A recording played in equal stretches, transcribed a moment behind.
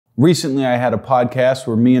Recently, I had a podcast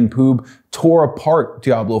where me and Poob tore apart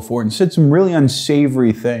Diablo 4 and said some really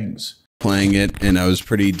unsavory things. Playing it, and I was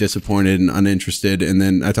pretty disappointed and uninterested, and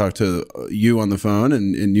then I talked to you on the phone,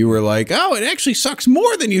 and you were like, oh, it actually sucks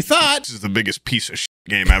more than you thought. This is the biggest piece of shit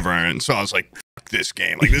game ever, and so I was like, fuck this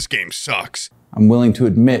game. Like, this game sucks. I'm willing to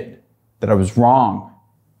admit that I was wrong,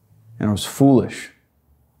 and I was foolish.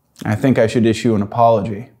 I think I should issue an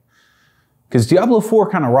apology, because Diablo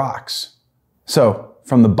 4 kind of rocks. So,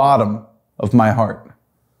 from the bottom of my heart,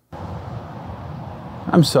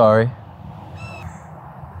 I'm sorry.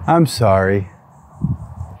 I'm sorry.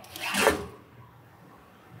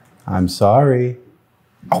 I'm sorry.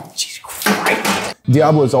 Oh, Jesus Christ.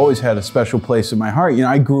 Diablo's always had a special place in my heart. You know,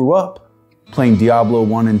 I grew up playing Diablo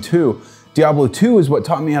 1 and 2. Diablo 2 is what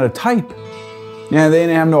taught me how to type. Yeah, they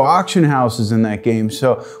didn't have no auction houses in that game,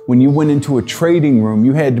 so when you went into a trading room,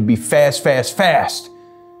 you had to be fast, fast, fast.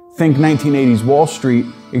 Think 1980s Wall Street,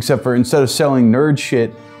 except for instead of selling nerd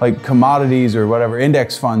shit, like commodities or whatever,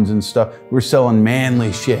 index funds and stuff, we're selling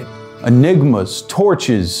manly shit. Enigmas,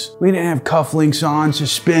 torches. We didn't have cufflinks on,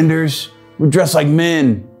 suspenders. We dressed like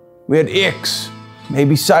men. We had icks,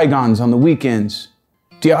 maybe Saigons on the weekends.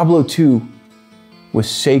 Diablo 2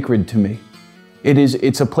 was sacred to me.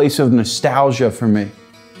 It's a place of nostalgia for me.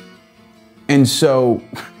 And so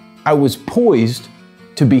I was poised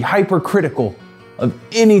to be hypercritical of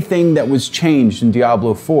anything that was changed in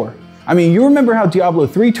Diablo 4. I mean, you remember how Diablo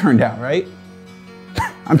 3 turned out, right?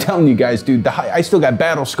 I'm telling you guys, dude, I still got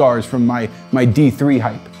battle scars from my D3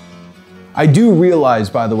 hype. I do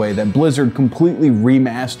realize, by the way, that Blizzard completely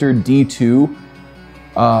remastered D2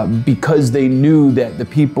 because they knew that the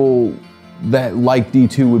people that liked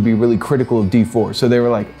D2 would be really critical of D4. So they were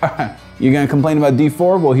like, you're gonna complain about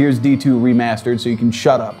D4? Well, here's D2 remastered, so you can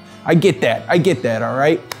shut up. I get that, all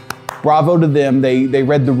right? Bravo to them, they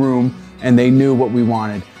read the room and they knew what we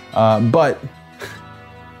wanted. But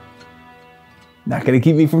not gonna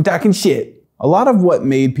keep me from talking shit. A lot of what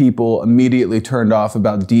made people immediately turned off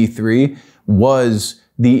about D3 was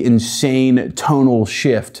the insane tonal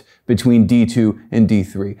shift between D2 and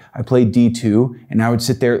D3. I played D2 and I would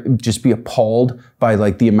sit there just be appalled by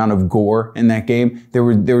like the amount of gore in that game. There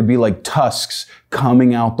would be like tusks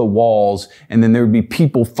coming out the walls, and then there would be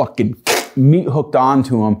people fucking meat hooked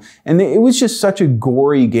onto them. And it was just such a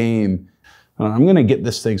gory game. I'm gonna get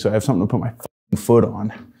this thing so I have something to put my foot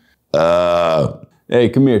on. Hey,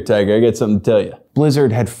 come here, Tiger. I got something to tell you.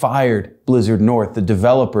 Blizzard had fired Blizzard North, the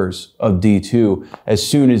developers of D2, as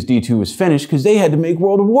soon as D2 was finished because they had to make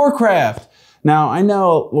World of Warcraft. Now, I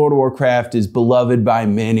know World of Warcraft is beloved by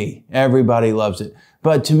many. Everybody loves it.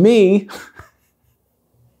 But to me,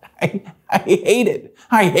 I hate it.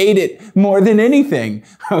 I hate it more than anything,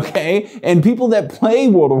 okay? And people that play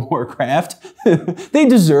World of Warcraft, they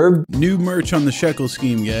deserve new merch on the Shekel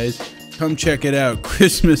scheme, guys. Come check it out.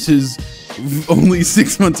 Christmas is only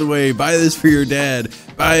 6 months away. Buy this for your dad.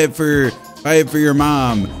 Buy it for your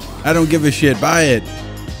mom. I don't give a shit. Buy it.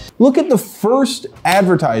 Look at the first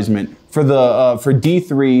advertisement for the for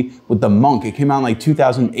D3 with the monk. It came out in like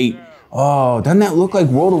 2008. Oh, doesn't that look like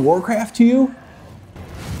World of Warcraft to you?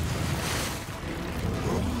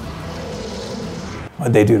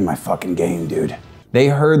 What'd they do to my fucking game, dude? They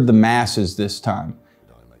heard the masses this time.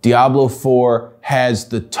 Diablo 4 has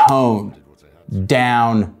the tone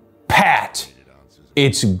down pat.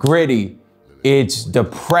 It's gritty, it's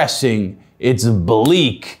depressing, it's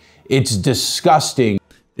bleak, it's disgusting.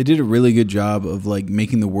 They did a really good job of like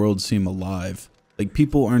making the world seem alive. Like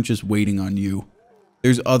people aren't just waiting on you.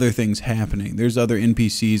 There's other things happening. There's other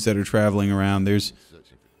NPCs that are traveling around. There's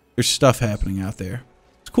stuff happening out there.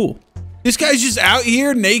 It's cool. This guy's just out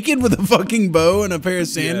here naked with a fucking bow and a pair of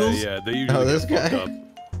sandals? Yeah, they usually this guy? Up.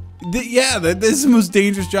 Yeah, this is the most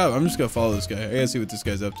dangerous job. I'm just gonna follow this guy. I gotta see what this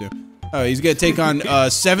guy's up to. Oh, he's gonna take on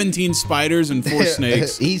 17 spiders and 4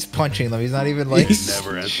 snakes. He's punching them. He's not even like... It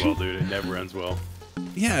never ends well, dude. It never ends well.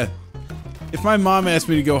 Yeah. If my mom asked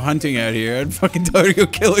me to go hunting out here, I'd fucking tell her to go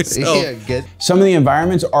kill herself. Yeah, good. Some of the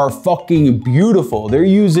environments are fucking beautiful. They're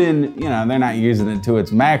using, you know, they're not using it to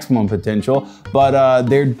its maximum potential, but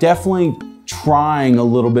they're definitely trying a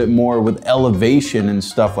little bit more with elevation and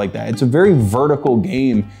stuff like that. It's a very vertical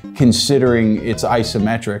game considering it's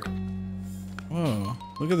isometric. Whoa,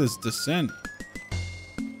 look at this descent.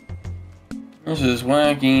 This is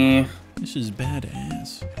wacky. This is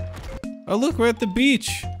badass. Oh look, we're at the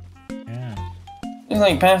beach. It's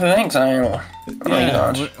like Path of Exile. Oh my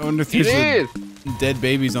gosh. I wonder if there's dead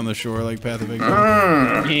babies on the shore like Path of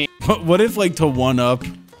Exile. What if like to one up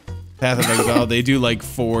Path of Exile, they do like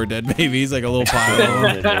 4 dead babies, like a little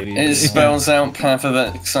pile. It spells out Path of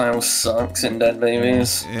Exile sucks in Dead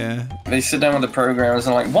Babies. Yeah. They sit down with the programmers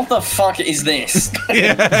and like, what the fuck is this?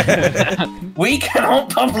 Yeah. We cannot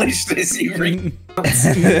publish this, you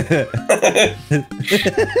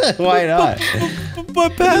Why not?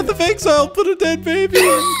 But Path of Exile put a dead baby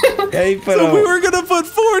in. Yeah, he put So we were gonna put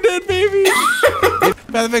 4 dead babies.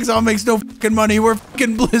 Path of Exile makes no fucking money. We're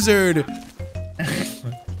fucking Blizzard.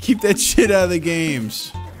 Keep that shit out of the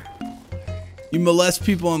games. You molest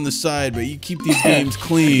people on the side, but you keep these games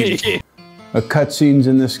clean. The cutscenes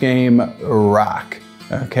in this game rock,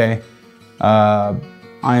 okay? I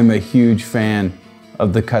am a huge fan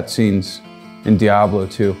of the cutscenes in Diablo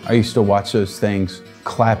 2. I used to watch those things,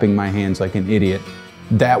 clapping my hands like an idiot.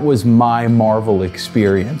 That was my Marvel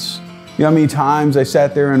experience. You know how many times I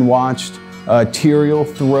sat there and watched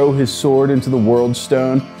Tyrael throw his sword into the World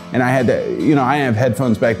Stone? And I had to, you know, I didn't have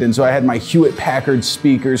headphones back then, so I had my Hewitt-Packard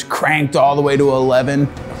speakers cranked all the way to 11.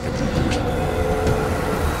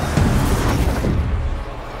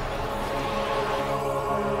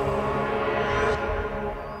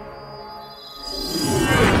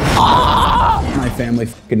 My family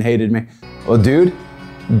fucking hated me. Well, dude,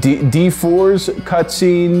 D4's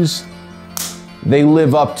cutscenes, they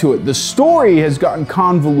live up to it. The story has gotten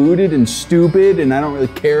convoluted and stupid, and I don't really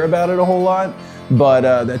care about it a whole lot. But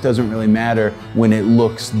that doesn't really matter when it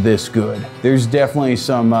looks this good. There's definitely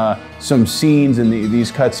some scenes in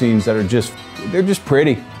these cutscenes that are they're just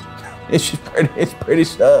pretty. It's just pretty, it's pretty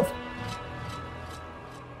stuff.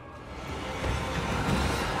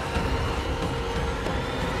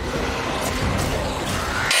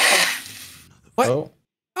 What? Oh,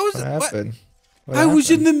 What what happened? What I was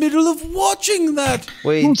in happened? the middle of watching that.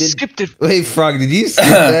 Wait, skipped it? Wait, Frog, did you skip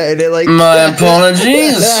that? And it like My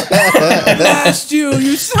apologies. I blast you,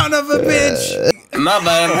 you son of a bitch. My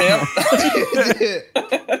bad,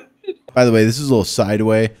 pimp. By the way, this is a little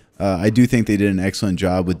sideway. I do think they did an excellent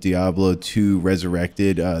job with Diablo 2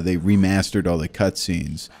 Resurrected. They remastered all the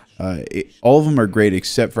cutscenes. All of them are great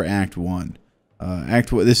except for Act 1.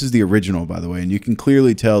 Act 1, this is the original, by the way, and you can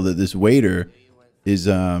clearly tell that this waiter is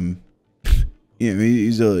you know,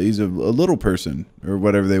 he's a little person or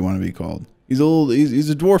whatever they want to be called. He's a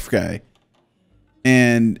dwarf guy.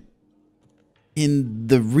 And in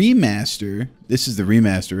the remaster, this is the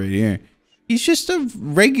remaster right here. He's just a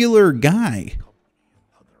regular guy.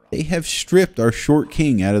 They have stripped our short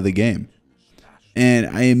king out of the game. And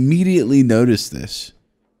I immediately noticed this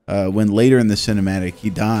when later in the cinematic he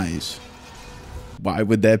dies. Why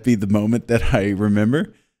would that be the moment that I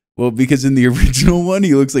remember? Well, because in the original one,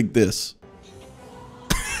 he looks like this.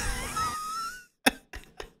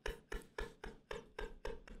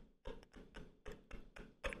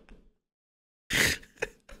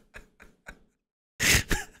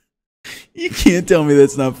 You can't tell me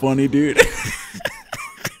that's not funny, dude.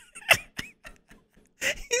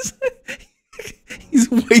 He's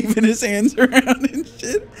waving his hands around and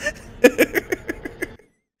shit.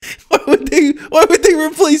 Why would they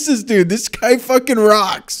replace this dude? This guy fucking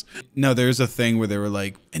rocks. No, there's a thing where they were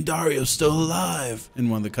like, Andariel's still alive in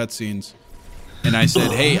one of the cutscenes. And I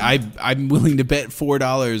said, hey, I'm willing to bet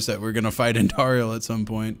 $4 that we're gonna fight Andariel at some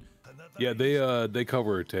point. Yeah, they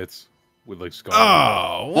cover her tits with like scars.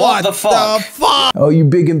 Oh, what the fuck? Oh, you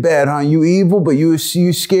big and bad, huh? You evil, but you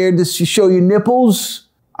scared to show your nipples?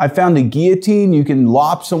 I found a guillotine you can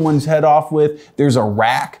lop someone's head off with. There's a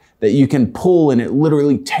rack that you can pull and it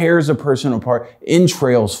literally tears a person apart,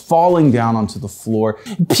 entrails falling down onto the floor.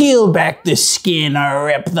 Peel back the skin or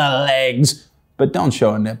rip the legs. But don't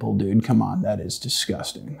show a nipple, dude. Come on, that is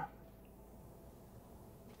disgusting.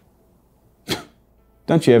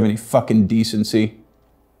 Don't you have any fucking decency?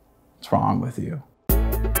 What's wrong with you?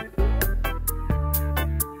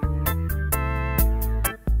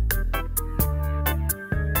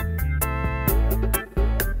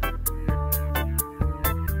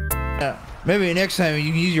 maybe next time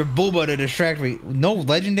you can use your booba to distract me. No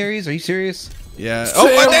legendaries? Are you serious? Yeah. Oh,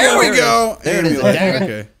 there we go. There it is.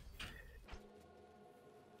 Okay.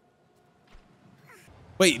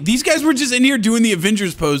 Wait, these guys were just in here doing the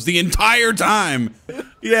Avengers pose the entire time.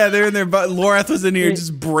 Yeah, they're in there, but Lorath was in here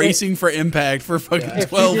just bracing for impact for fucking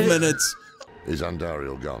 12 minutes. Is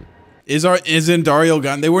Andariel gone? Is Andariel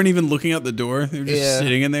gone? They weren't even looking out the door. They were just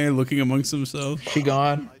sitting in there looking amongst themselves. She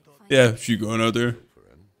gone? Yeah, she going out there.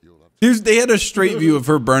 They had a straight view of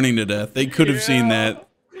her burning to death. They could have seen that.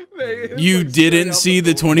 You didn't see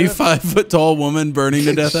the 25-foot tall woman burning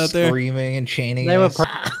to death out there? Screaming and chaining. They were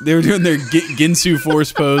doing their Ginsu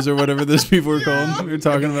force pose or whatever those people were called. We were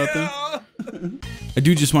talking about them. I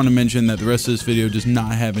do just want to mention that the rest of this video does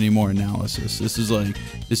not have any more analysis. This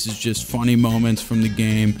is just funny moments from the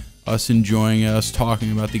game, us enjoying it, us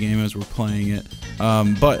talking about the game as we're playing it.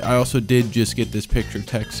 But I also did just get this picture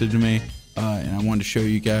texted to me, and I wanted to show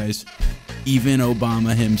you guys. Even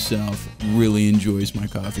Obama himself really enjoys my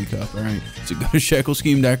coffee cup. All right, so go to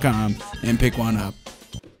shekelscheme.com and pick one up.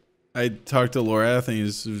 I talked to Lorath, and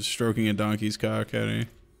he's stroking a donkey's cock at me.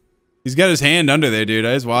 He's got his hand under there, dude.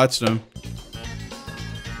 I just watched him.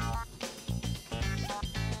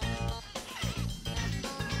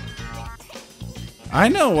 I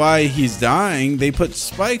know why he's dying. They put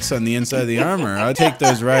spikes on the inside of the armor. I'd take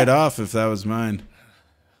those right off if that was mine.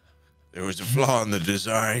 There was a flaw in the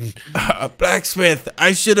design. Blacksmith,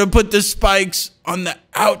 I should have put the spikes on the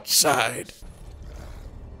outside.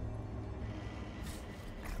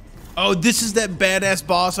 Oh, this is that badass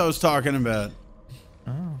boss I was talking about.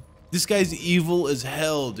 Oh. This guy's evil as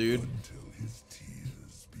hell, dude.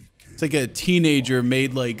 It's like a teenager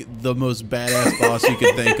made like the most badass boss you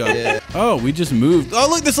could think of. Yeah. Oh, we just moved. Oh,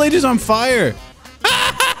 look, this lady's on fire.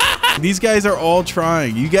 These guys are all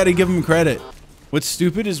trying. You got to give them credit. What's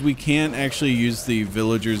stupid is we can't actually use the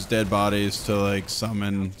villagers' dead bodies to like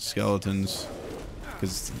summon skeletons.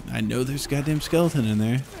 Because I know there's a goddamn skeleton in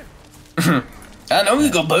there. I know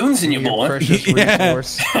you got bones in your boy. Precious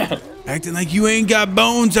resource. Acting like you ain't got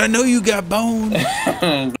bones. I know you got bones.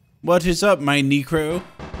 What is up, my necro?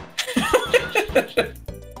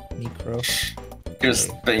 Necro.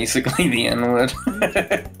 Just basically the N-word.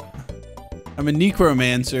 I'm a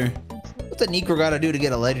necromancer. What's a necro gotta do to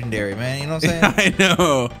get a legendary, man? You know what I'm saying? I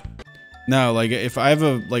know. No, like if I have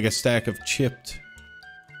a stack of chipped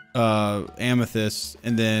amethysts,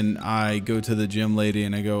 and then I go to the gym lady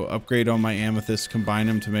and I go upgrade all my amethysts, combine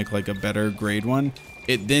them to make like a better grade one,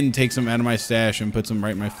 it then takes them out of my stash and puts them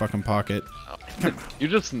right in my fucking pocket. You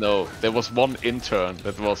just know there was one intern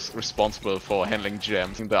that was responsible for handling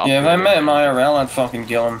gems. Yeah, if I met him IRL, I'd fucking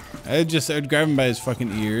kill him. I'd grab him by his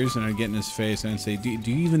fucking ears and I'd get in his face and I'd say, do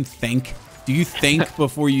you even think? Do you think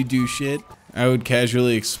before you do shit? I would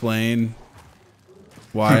casually explain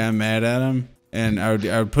why I'm mad at him. And I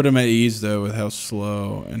would put him at ease though with how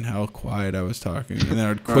slow and how quiet I was talking. And then I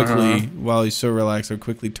would quickly, while he's so relaxed, I'd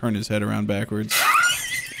quickly turn his head around backwards.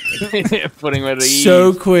 Putting him at ease.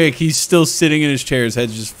 So quick, he's still sitting in his chair, his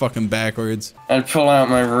head's just fucking backwards. I'd pull out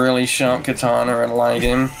my really sharp katana and light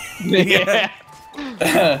him. Yeah.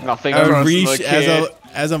 Nothing. I would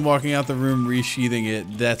as I'm walking out the room, resheathing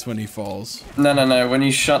it. That's when he falls. No. When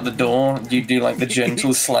you shut the door, you do like the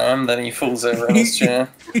gentle slam, then he falls over in his chair.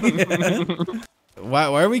 Why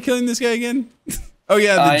are we killing this guy again? Oh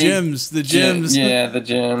yeah, the gyms. The gyms. Yeah, the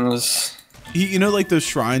gyms. You know, like those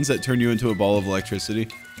shrines that turn you into a ball of electricity?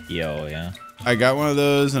 Yo, yeah. I got one of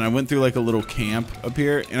those, and I went through like a little camp up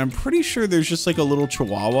here, and I'm pretty sure there's just like a little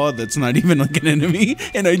chihuahua that's not even like an enemy,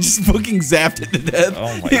 and I just fucking zapped it to death.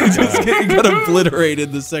 Oh my god. It got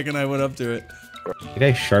obliterated the second I went up to it. The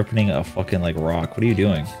guy's sharpening a fucking like rock. What are you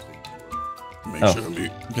doing?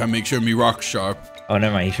 Gotta make sure me rock sharp. Oh,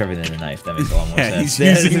 never mind. He's sharpening the knife. That makes a lot more sense.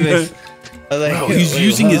 He's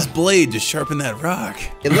using his blade to sharpen that rock.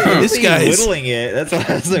 This guy's whittling it. That's why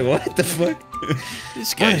I was like, what the fuck?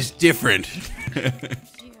 This guy's different.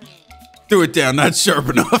 Threw it down, not sharp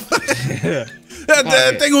enough.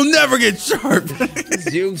 that thing will never get sharp.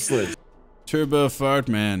 It's useless. Turbo Fart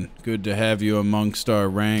Man, good to have you amongst our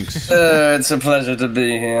ranks. It's a pleasure to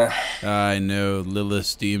be here. I know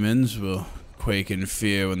Lilith's demons will quake in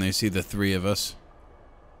fear when they see the three of us.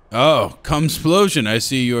 Oh, Cumsplosion, I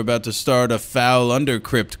see you're about to start a foul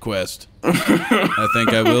undercrypt quest. I think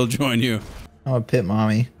I will join you. I'm a pit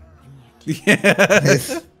mommy.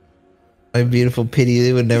 Yeah. My beautiful pity,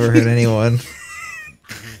 they would never hurt anyone.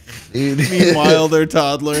 Dude. Meanwhile, they're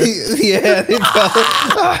toddler. Yeah, they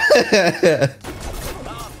After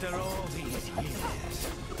all these years,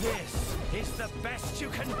 this is the best you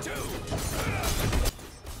can do.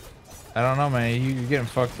 I don't know, man. You're getting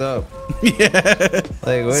fucked up. Yeah.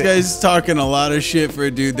 Like, this guy's talking a lot of shit for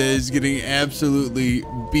a dude that is getting absolutely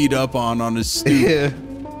beat up on his stoop. Yeah.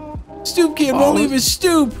 Stoop Kid won't leave his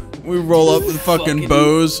stoop. We roll up with fucking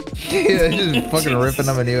bows. Yeah, just fucking ripping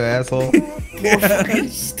him a new asshole. Fucking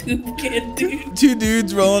Stoop Kid, dude. Two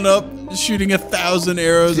dudes rolling up, shooting 1,000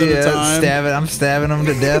 arrows at a time. I'm stabbing him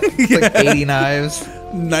to death. It's like 80 knives.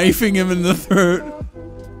 Knifing him in the throat.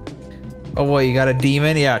 Oh, what, you got a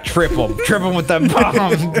demon? Yeah, trip him. Trip him with that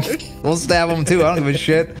bomb. We'll stab him too. I don't give a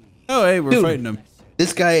shit. Oh, hey, we're fighting him.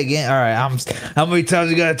 This guy again. All right, how many times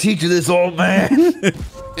you gotta teach you this, old man?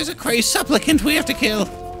 There's a crazed supplicant we have to kill.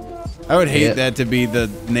 I would hate that to be the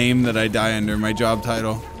name that I die under, my job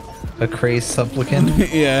title. A crazed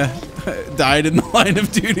supplicant. Yeah, died in the line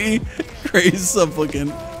of duty. Crazed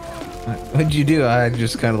supplicant. What'd you do? I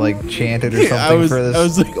just kind of like chanted or Yeah, something for this I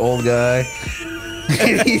was like, old guy.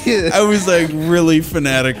 I was like really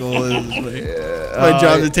fanatical. It was like my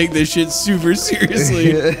job to take this shit super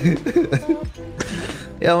seriously.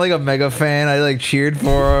 Yeah, I'm like a mega fan. I like cheered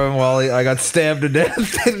for him while I got stabbed to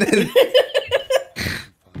death. And then,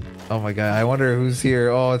 oh my god! I wonder who's here.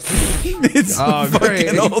 Oh, it's oh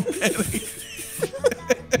great. Old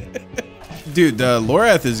dude,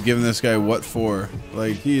 Lorath is giving this guy what for?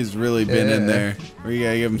 Like he has really been in there. We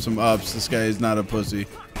gotta give him some ups. This guy is not a pussy.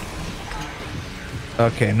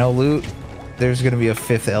 Okay, no loot. There's gonna be a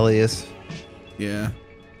 5th Elias. Yeah.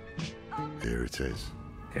 Here it is.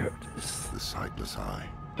 There it is. The sightless eye.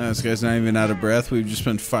 No, this guy's not even out of breath. We've just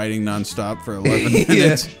been fighting nonstop for 11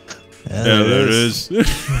 minutes. Yeah, there it is.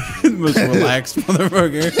 The most relaxed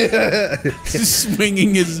motherfucker. Just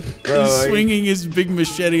swinging his big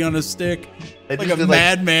machete on a stick like a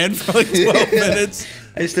madman for like 12 minutes.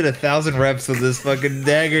 I just did 1,000 reps with this fucking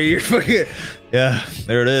dagger. You're fucking yeah.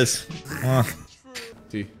 There it is.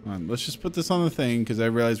 See, hold on, let's just put this on the thing because I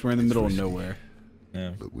realize we're in the middle of nowhere.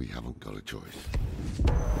 Yeah. But we haven't got a choice.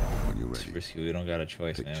 When you're ready, Risky. We don't got a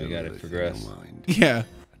choice, man. We gotta progress. Yeah,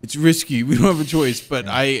 it's risky. We don't have a choice, but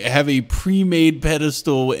I have a pre-made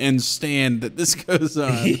pedestal and stand that this goes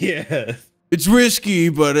on. Yeah. It's risky,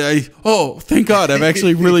 but oh, thank God, I've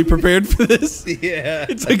actually really prepared for this. Yeah.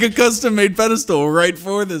 It's like a custom-made pedestal right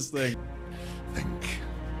for this thing.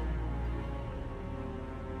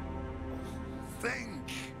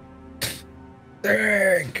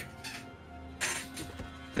 Think.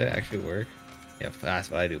 Did that actually work? Yeah, that's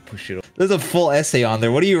what I do. Push it. There's a full essay on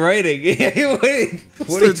there. What are you writing?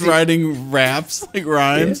 Starts writing raps, like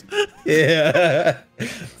rhymes. Yeah.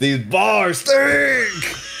 These bars think.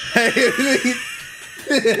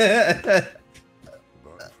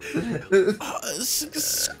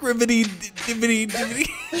 Scribbity dibbity dibbity.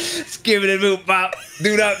 Skibbity boop bop.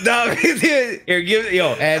 Do not dog. Here, give it.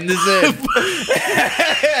 Yo, and this is.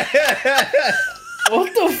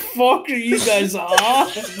 What the fuck are you guys on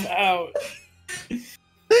about?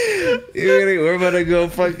 We're about to go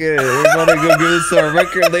fucking. We're about to go give this our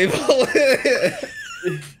record label.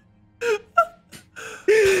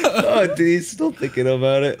 Oh, dude, he's still thinking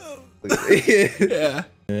about it. Yeah.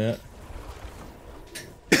 Yeah.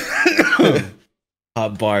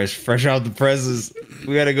 Hot bars, fresh out the presses.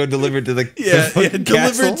 We gotta go deliver it to the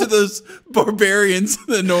deliver it to those barbarians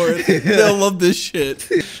in the north. They'll love this shit.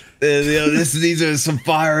 These are some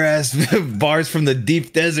fire ass bars from the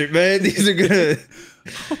deep desert, man. These are gonna.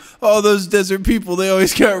 All those desert people, they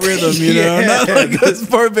always got rhythm, you know. Not like us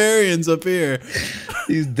barbarians up here.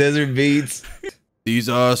 These desert beats. These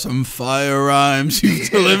are some fire rhymes you've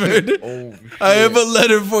delivered. Oh, I have a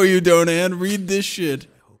letter for you, Donan. Read this shit.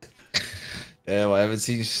 Yeah, well, I haven't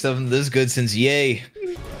seen something this good since Yay.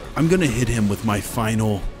 I'm gonna hit him with my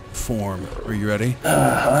final form. Are you ready?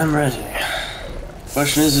 I'm ready.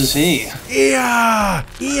 Question is he? Yeah!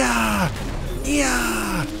 Yeah!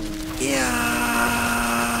 Yeah!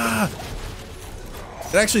 Yeah!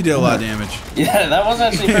 It actually did a lot of damage. Yeah, that was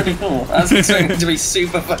actually pretty cool. I was expecting it to be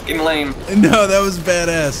super fucking lame. No, that was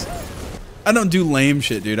badass. I don't do lame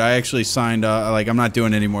shit, dude. I actually signed like, I'm not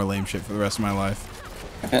doing any more lame shit for the rest of my life.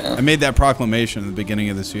 I made that proclamation at the beginning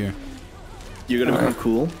of this year. You're gonna become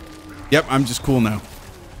cool? Yep, I'm just cool now.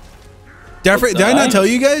 Did I not tell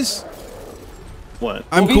you guys? What?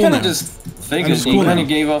 I'm well, cool kind now. of just figured you kind of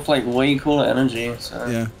gave off like way cooler energy. So.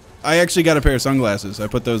 Yeah, I actually got a pair of sunglasses. I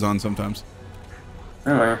put those on sometimes.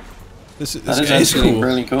 Oh, this that is guy is actually cool.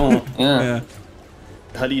 really cool. Yeah. Yeah.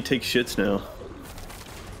 How do you take shits now?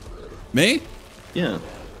 Me? Yeah.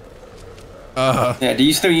 Yeah, do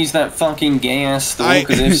you still use that fucking gay ass stool?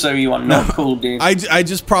 Because if so, you are not cool, dude. I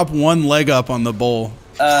just prop one leg up on the bowl.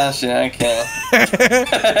 Shit, okay.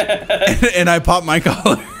 and I pop my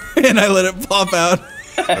collar and I let it pop out.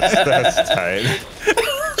 That's tight.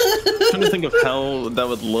 I'm trying to think of how that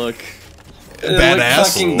would look.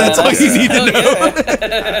 Badass. That's all you need to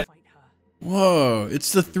know. Whoa,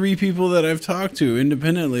 it's the 3 people that I've talked to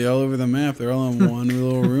independently all over the map. They're all in one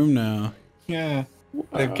little room now. Yeah.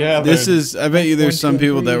 This is, I bet you there's some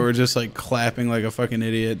people that were just like clapping like a fucking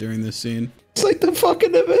idiot during this scene. It's like the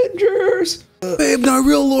fucking Avengers. Babe, not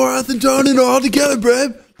real Lorath and Donan are all together,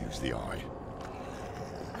 babe. Use the eye.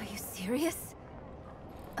 Are you serious?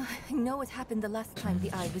 I know what happened the last time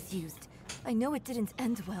the eye was used. I know it didn't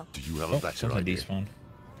end well. Do you have a better idea? Despawn.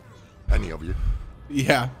 Any of you?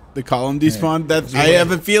 Yeah, the column despawned. That I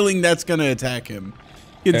have a feeling that's gonna attack him,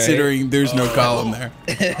 considering there's no column there.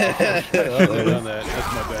 That's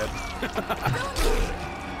my bad.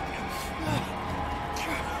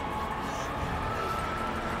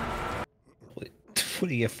 What,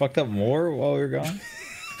 do you get fucked up more while we were gone?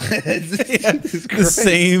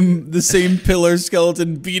 The same pillar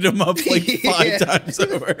skeleton beat him up like 5 times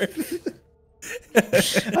over. I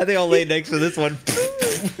think I'll lay next to this one.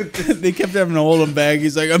 They kept having to hold him back.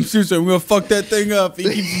 He's like, I'm seriously, I'm gonna fuck that thing up. He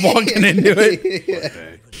keeps walking into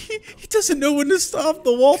it. He doesn't know when to stop.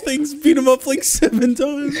 The wall things beat him up like 7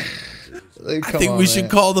 times. Like, I think we should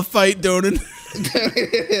call the fight, Donan.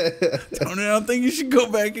 Donan, I don't think you should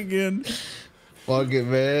go back again. Fuck it,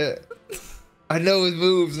 man. I know his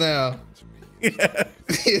moves now. Yeah.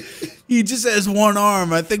 He just has one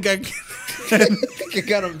arm. I think I can. I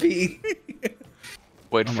got him beat.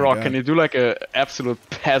 Wait, Frog, can you do like a absolute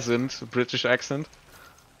peasant British accent?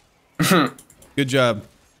 Good job.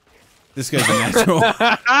 This guy's a natural.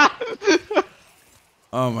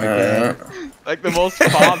 Oh my god. Like the most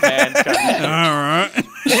farmhand kind of.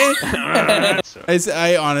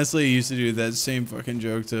 I honestly used to do that same fucking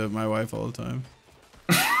joke to my wife all the time.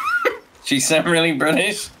 She sound really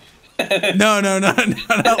British? No,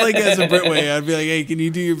 not like as a Brit way. I'd be like, hey, can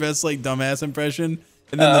you do your best like dumbass impression?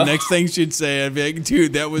 And then the next thing she'd say, I'd be like,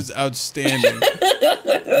 dude, that was outstanding.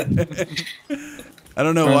 I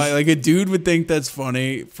don't know why. Like a dude would think that's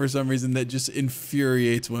funny for some reason. That just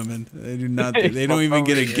infuriates women. They do not. They don't even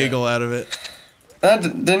get a giggle out of it. That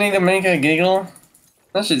didn't even make a giggle.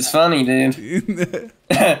 That shit's funny, dude.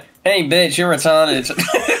 Hey, bitch, you're retarded.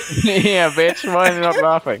 Yeah, bitch, why are you not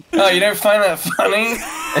laughing? Oh, you don't find that funny?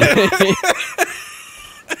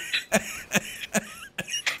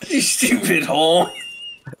 You stupid whore.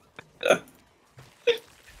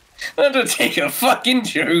 I had to take a fucking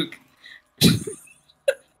joke.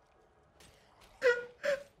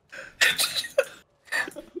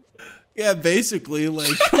 Yeah, basically,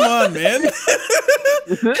 like, come on, man.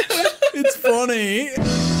 It's funny.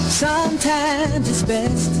 Sometimes it's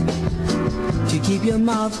best to keep your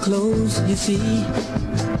mouth closed, you see.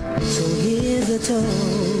 So here's a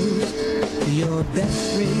toast to your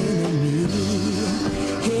best friend.